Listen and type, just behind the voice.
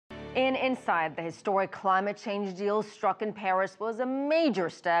Inside, the historic climate change deal struck in Paris was a major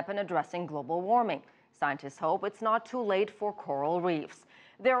step in addressing global warming. Scientists hope it's not too late for coral reefs.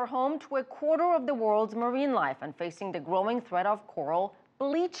 They're home to a quarter of the world's marine life and facing the growing threat of coral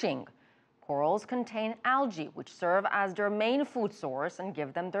bleaching. Corals contain algae, which serve as their main food source and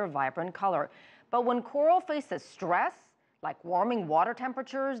give them their vibrant color. But when coral faces stress, like warming water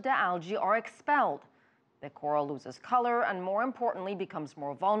temperatures, the algae are expelled. The coral loses color and, more importantly, becomes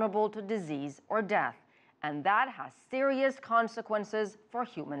more vulnerable to disease or death. And that has serious consequences for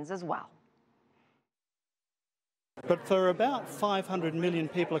humans as well. But for about 500 million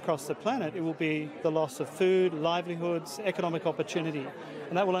people across the planet, it will be the loss of food, livelihoods, economic opportunity.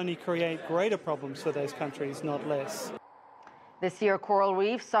 And that will only create greater problems for those countries, not less. This year, coral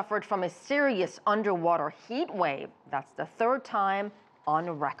reefs suffered from a serious underwater heat wave. That's the third time on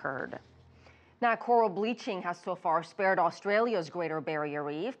record. Now, coral bleaching has so far spared Australia's Greater Barrier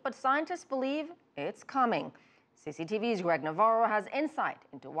Reef, but scientists believe it's coming. CCTV's Greg Navarro has insight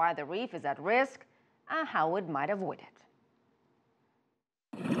into why the reef is at risk and how it might avoid it.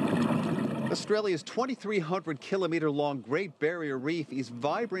 Australia's 2,300-kilometre-long Great Barrier Reef is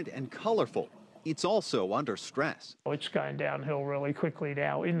vibrant and colourful. It's also under stress. It's going downhill really quickly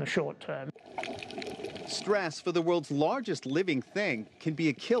now in the short term. Stress for the world's largest living thing can be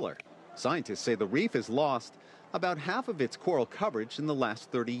a killer. Scientists say the reef has lost about half of its coral coverage in the last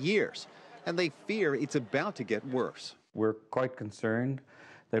 30 years, and they fear it's about to get worse. We're quite concerned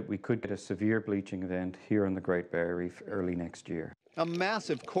that we could get a severe bleaching event here on the Great Barrier Reef early next year. A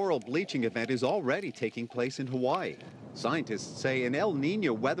massive coral bleaching event is already taking place in Hawaii. Scientists say an El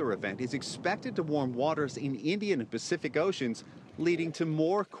Niño weather event is expected to warm waters in Indian and Pacific Oceans, leading to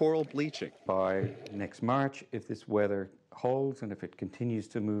more coral bleaching. By next March, if this weather holds and if it continues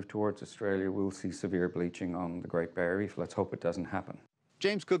to move towards Australia, we'll see severe bleaching on the Great Barrier Reef. Let's hope it doesn't happen.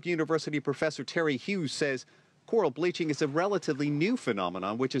 James Cook University professor Terry Hughes says coral bleaching is a relatively new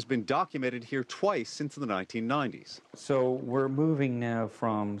phenomenon which has been documented here twice since the 1990s. So we're moving now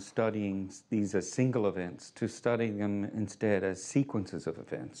from studying these as single events to studying them instead as sequences of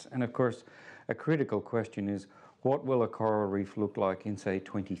events. And of course, a critical question is, what will a coral reef look like in, say,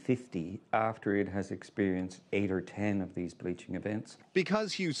 2050 after it has experienced 8 or 10 of these bleaching events?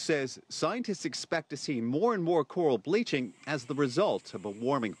 Because Hughes says scientists expect to see more and more coral bleaching as the result of a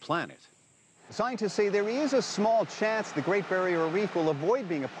warming planet. Scientists say there is a small chance the Great Barrier Reef will avoid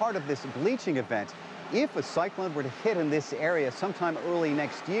being a part of this bleaching event if a cyclone were to hit in this area sometime early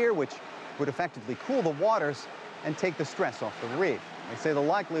next year, which would effectively cool the waters and take the stress off the reef. They say the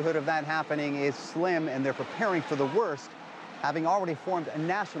likelihood of that happening is slim, and they're preparing for the worst, having already formed a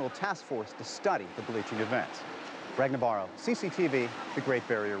national task force to study the bleaching event. Greg Navarro, CCTV, the Great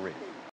Barrier Reef.